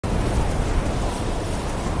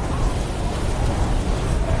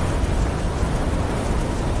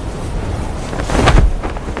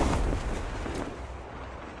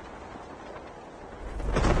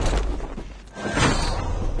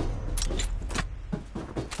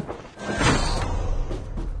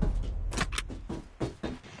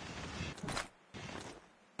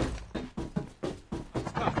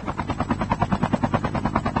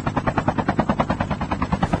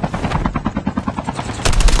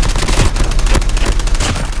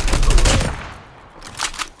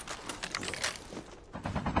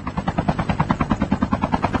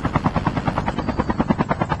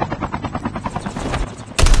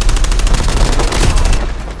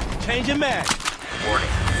Changing mag. Warning,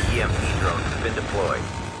 EMP drone has been deployed.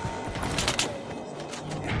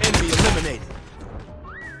 Enemy eliminated.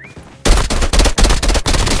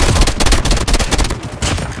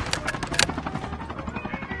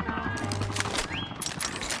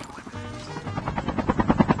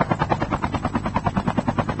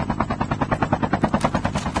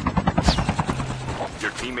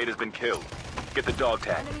 Your teammate has been killed. Get the dog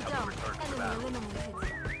tag. Enemy down. Return to the Enemy battle. eliminated.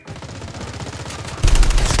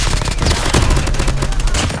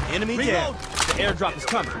 Enemy down. The airdrop is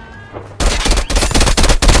coming.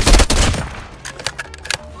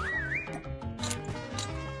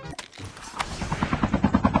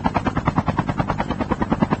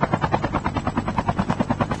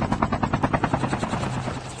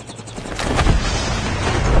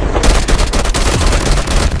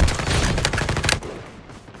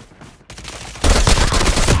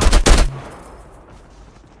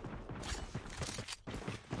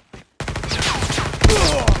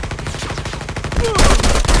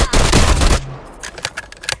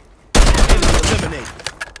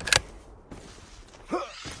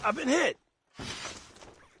 I've been hit.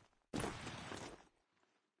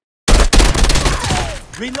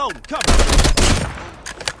 Reloading, cover.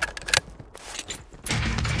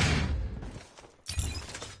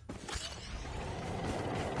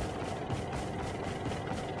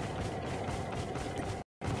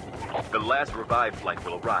 The last revived flight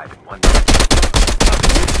will arrive in 1 minute.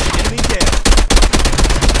 Enemy dead.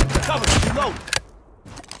 Cover, reload.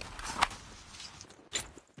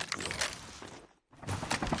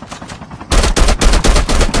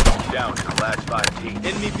 Down to the last 5 teams.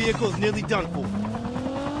 Enemy vehicle is nearly done for.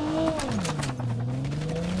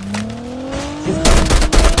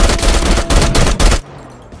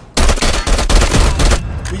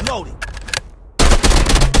 Reloading.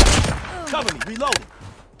 Cover me, reloading.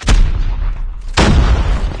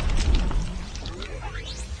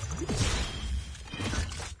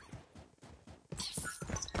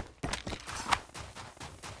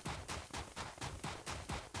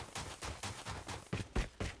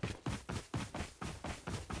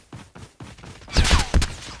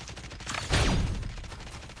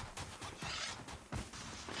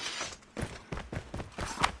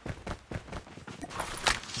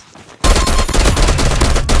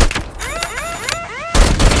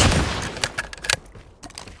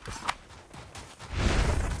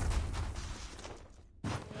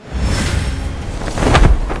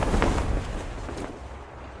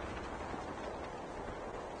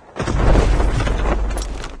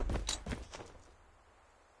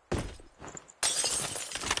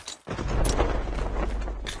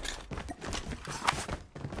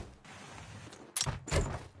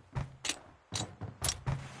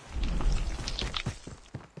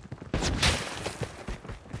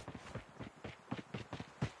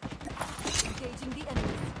 Engaging the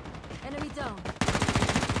enemy. Enemy down.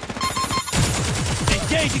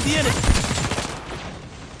 Engaging the enemy.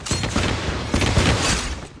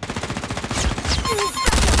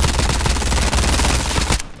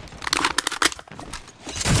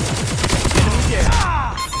 Enemy dead.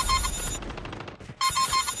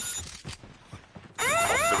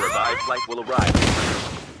 The revived flight will arrive.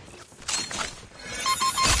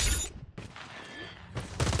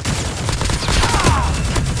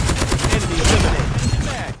 Enemy eliminated.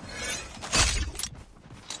 Mag.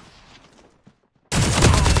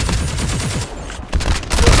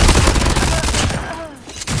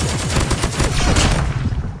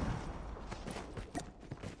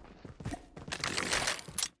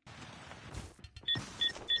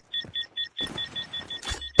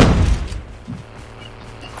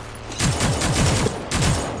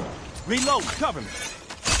 Reload, cover me.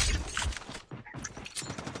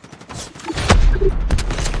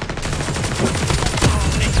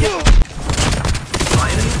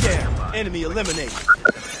 Enemy down. Enemy eliminated.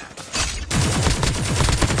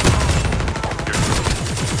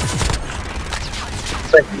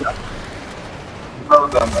 I'm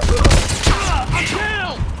down.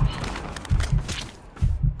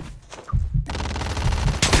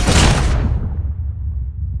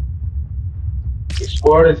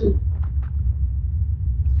 What is it?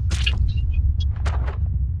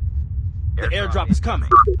 The airdrop is coming.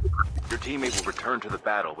 Your teammate will return to the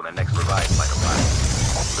battle when the next revived flight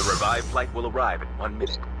arrives. The revived flight will arrive in 1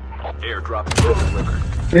 minute. Airdrop is delivered.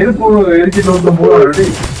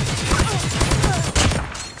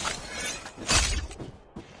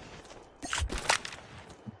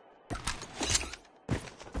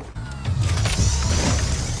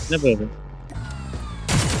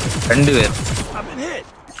 I've been hit.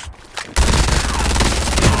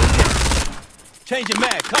 Changing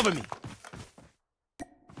mag, cover me.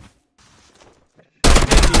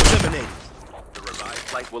 eliminated. The revived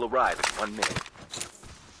flight will arrive in 1 minute.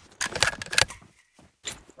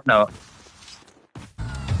 No.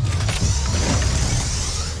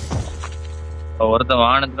 ஒருத்த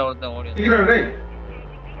வானத்துல ஒருத்த ஓடி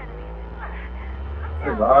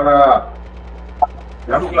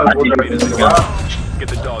Get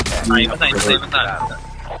the dog tags.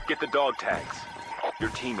 Get the dog tags.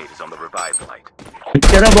 Your teammate is on the revived flight.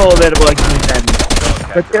 چرا با اوورباک میزنی؟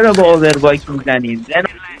 چرا با اوورباک میزنی؟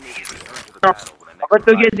 آقا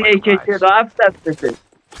تو که دیگه 47 دستته.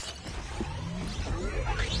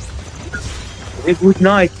 Good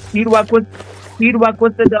night. تیر و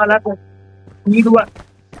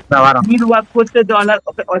کست دلار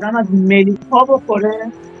آدم از ملیکا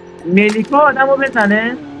بخوره. ملیکا آدمو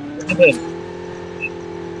بزنه.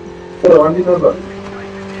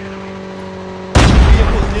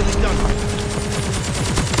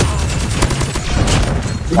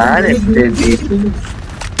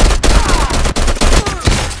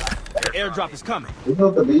 Airdrop is coming.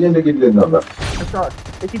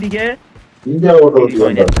 یکی دیگه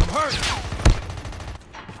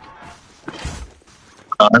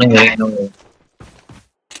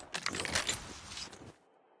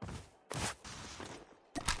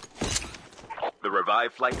The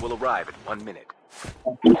revived flight will arrive in 1 minute.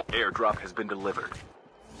 Airdrop has been delivered.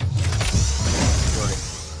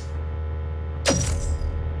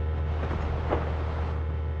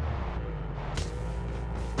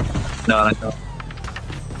 No.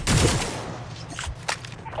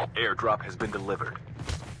 Airdrop has been delivered.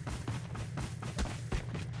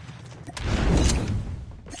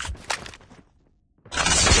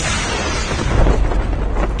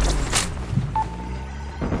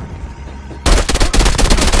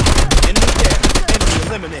 Enemy there. Enemy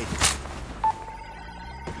eliminated.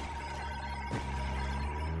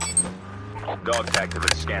 Dog tags have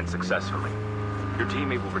been scanned successfully. Your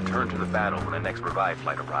teammate will return to the battle when the next revived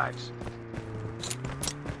flight arrives.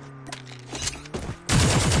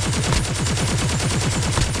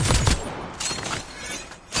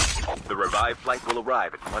 The revived flight will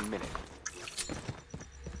arrive in 1 minute.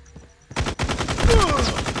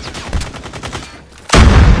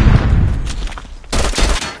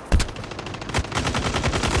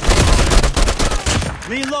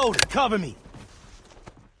 Reloaded. Cover me.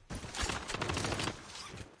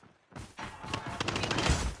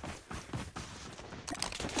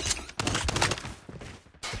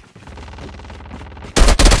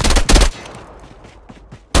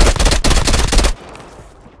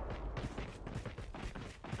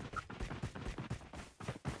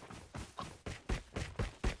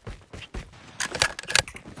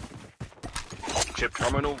 Chip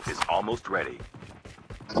terminal is almost ready.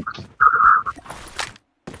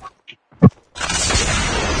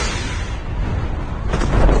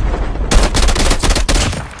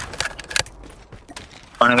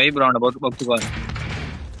 On a way brown about to go.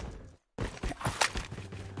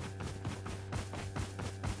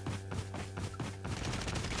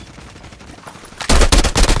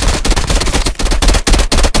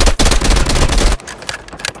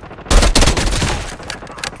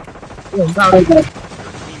 Your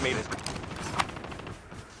teammate is...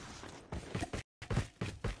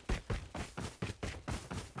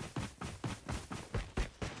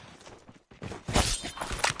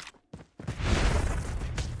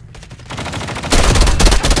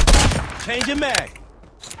 Changing mag.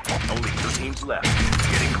 Only 2 teams left.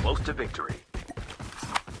 Getting close to victory.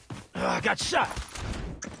 I got shot.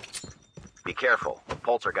 Be careful. The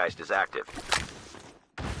poltergeist is active.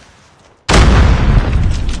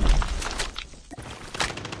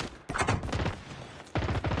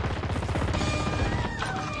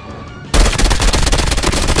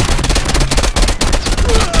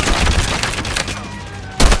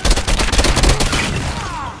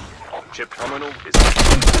 Chip terminal is...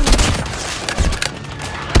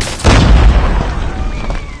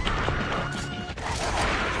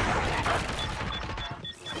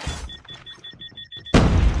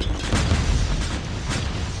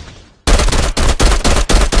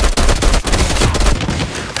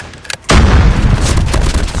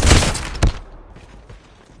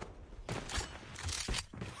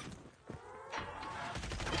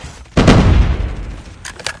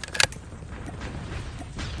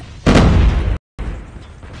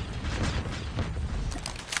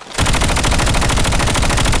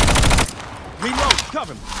 Reload.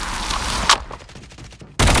 Cover me.